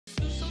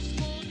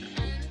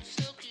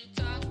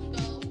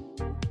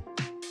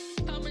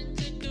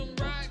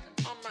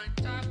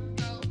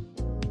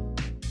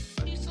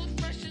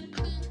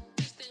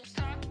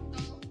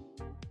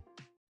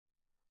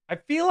I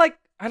feel like,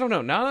 I don't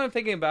know. Now that I'm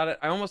thinking about it,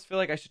 I almost feel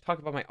like I should talk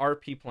about my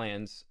RP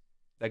plans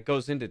that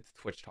goes into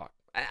Twitch talk.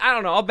 I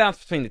don't know. I'll bounce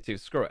between the two.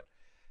 Screw it.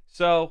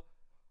 So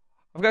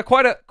I've got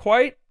quite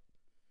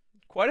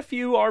a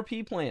few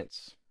RP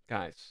plans,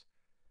 guys.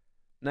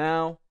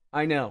 Now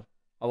I know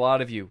a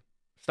lot of you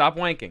stop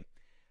wanking.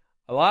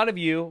 A lot of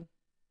you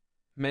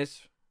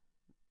miss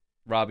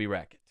Robbie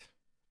Racket.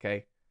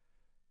 Okay,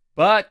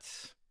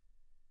 but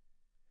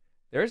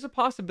there's a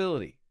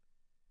possibility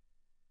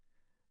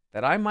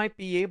that I might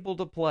be able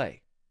to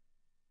play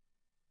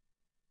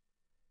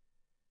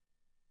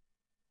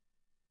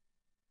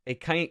a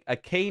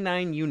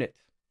K9 unit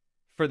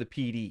for the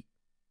PD.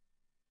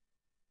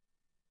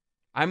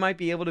 I might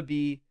be able to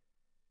be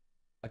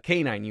a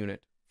K9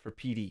 unit for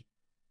PD.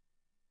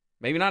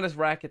 Maybe not as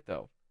Racket,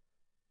 though,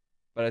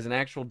 but as an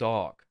actual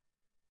dog.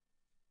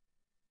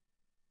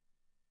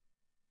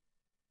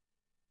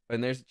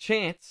 And there's a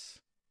chance.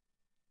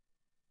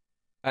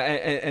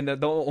 And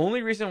the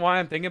only reason why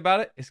I'm thinking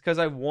about it is because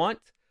I want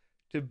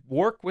to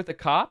work with a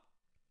cop.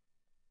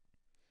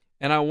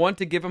 And I want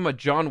to give him a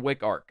John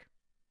Wick arc.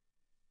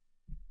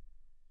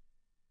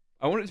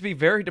 I want it to be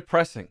very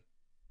depressing.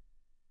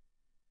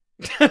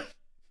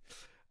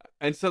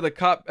 And so the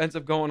cop ends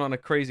up going on a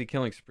crazy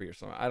killing spree or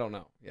something. I don't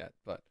know yet.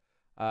 But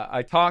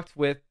I talked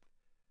with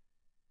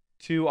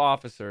 2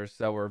 officers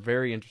that were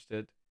very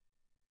interested.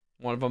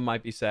 One of them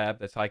might be Sab.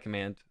 That's high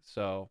command.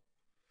 So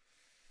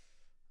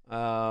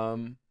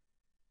I'm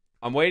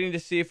waiting to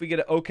see if we get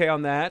an okay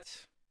on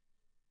that.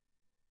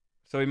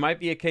 So we might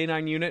be a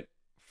K9 unit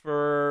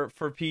for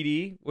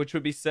PD, which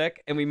would be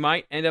sick. And we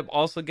might end up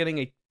also getting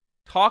a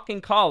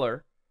talking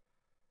collar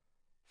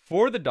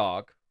for the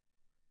dog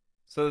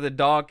so that the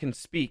dog can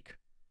speak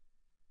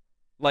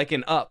like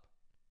an Up.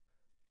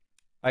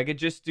 I could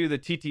just do the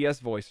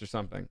TTS voice or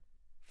something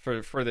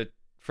for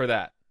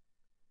that.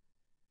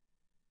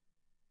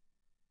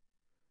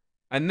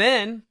 And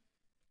then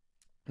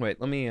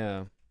wait, let me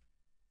I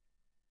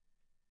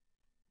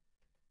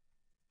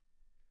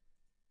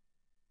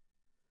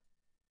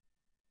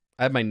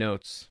have my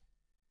notes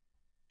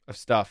of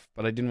stuff,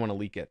 but I didn't want to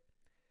leak it.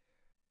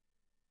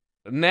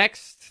 The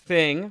next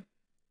thing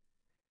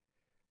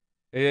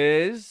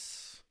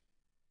is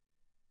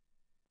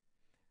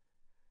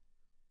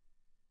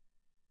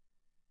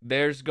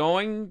there's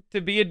going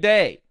to be a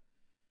day.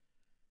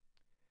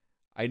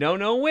 I don't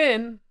know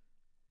when,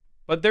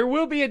 but there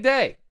will be a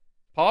day.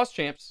 Pause,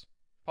 champs.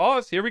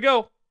 Pause. Here we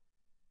go.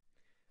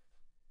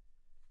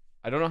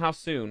 I don't know how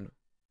soon,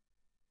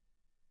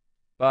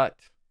 but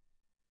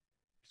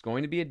there's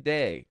going to be a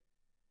day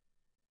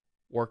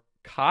where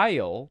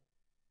Kyle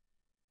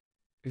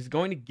is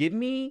going to give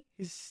me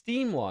his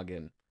Steam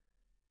login,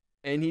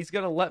 and he's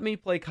going to let me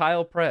play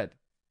Kyle Pred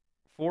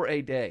for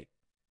a day.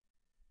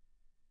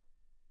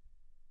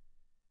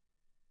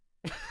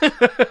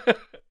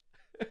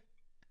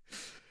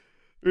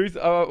 we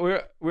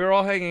were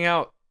all hanging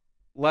out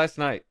last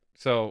night,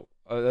 so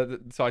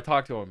I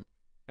talked to him,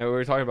 and we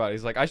were talking about it.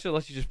 He's like, I should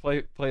let you just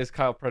play as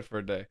Kyle Pred for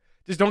a day.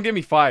 Just don't get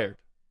me fired.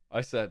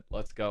 I said,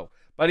 let's go.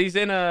 But he's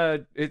in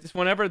it's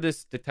whenever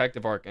this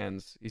detective arc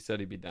ends, he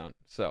said he'd be down.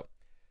 So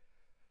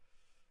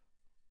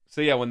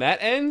yeah, when that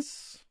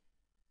ends,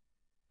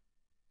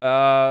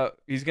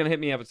 he's gonna hit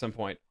me up at some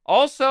point.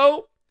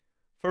 Also,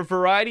 for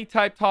variety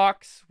type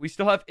talks, we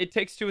still have It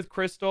Takes Two with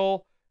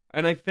Crystal,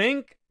 and I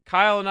think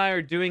Kyle and I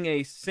are doing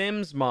a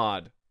Sims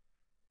mod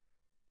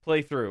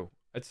playthrough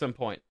at some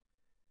point.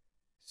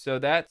 So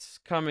that's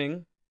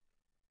coming.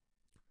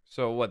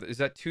 So what is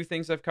that? 2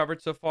 things I've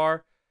covered so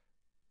far: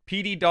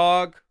 PD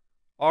Dog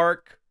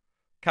arc,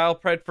 Kyle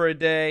Pred for a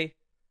day.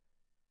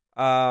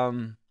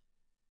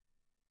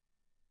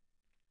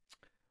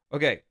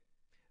 Okay,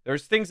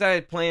 there's things I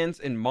had plans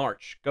in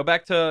March. Go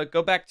back to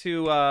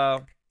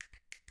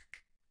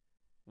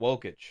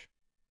Wokage.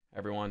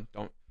 Everyone,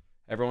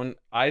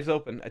 eyes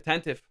open,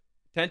 attentive.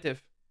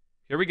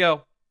 Here we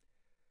go.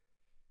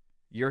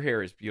 Your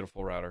hair is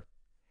beautiful, Router.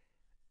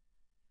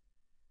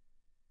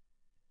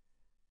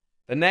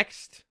 The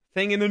next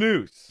thing in the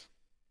news.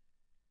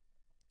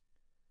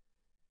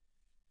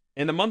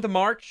 In the month of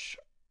March,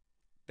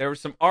 there were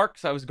some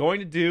arcs I was going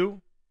to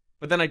do,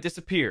 but then I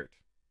disappeared.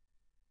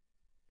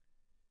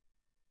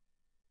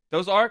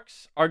 Those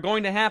arcs are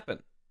going to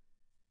happen.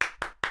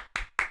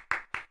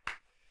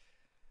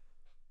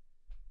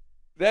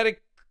 That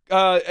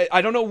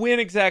I don't know when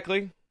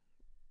exactly.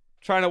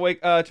 Trying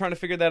to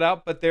figure that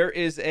out, but there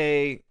is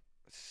a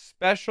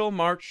special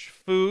March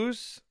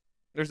Foos.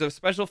 There's a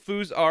special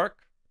Foos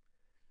arc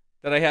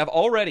that I have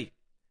already.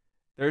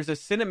 There's a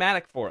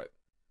cinematic for it.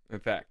 In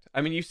fact,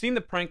 I mean, you've seen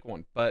the prank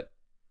one, but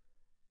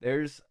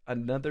there's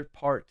another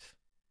part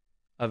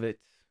of it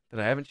that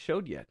I haven't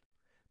showed yet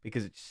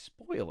because it's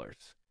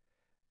spoilers.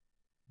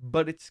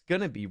 But it's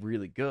gonna be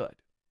really good.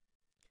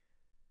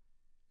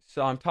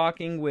 So I'm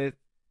talking with...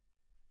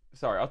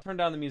 Sorry, I'll turn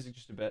down the music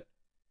just a bit.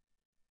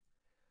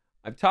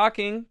 I'm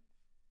talking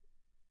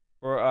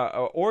or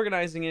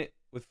organizing it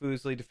with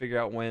Foozly to figure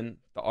out when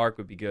the arc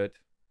would be good.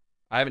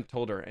 I haven't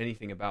told her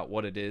anything about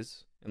what it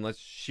is, unless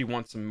she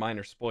wants some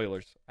minor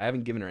spoilers. I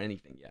haven't given her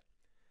anything yet.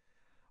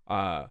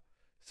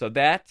 So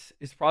that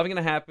is probably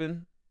going to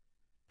happen.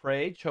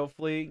 Prage,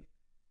 hopefully,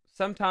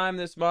 sometime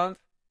this month.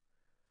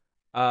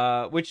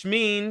 Which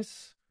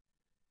means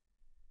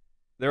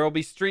there will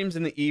be streams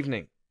in the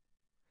evening.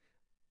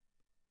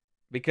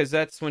 Because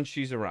that's when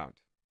she's around.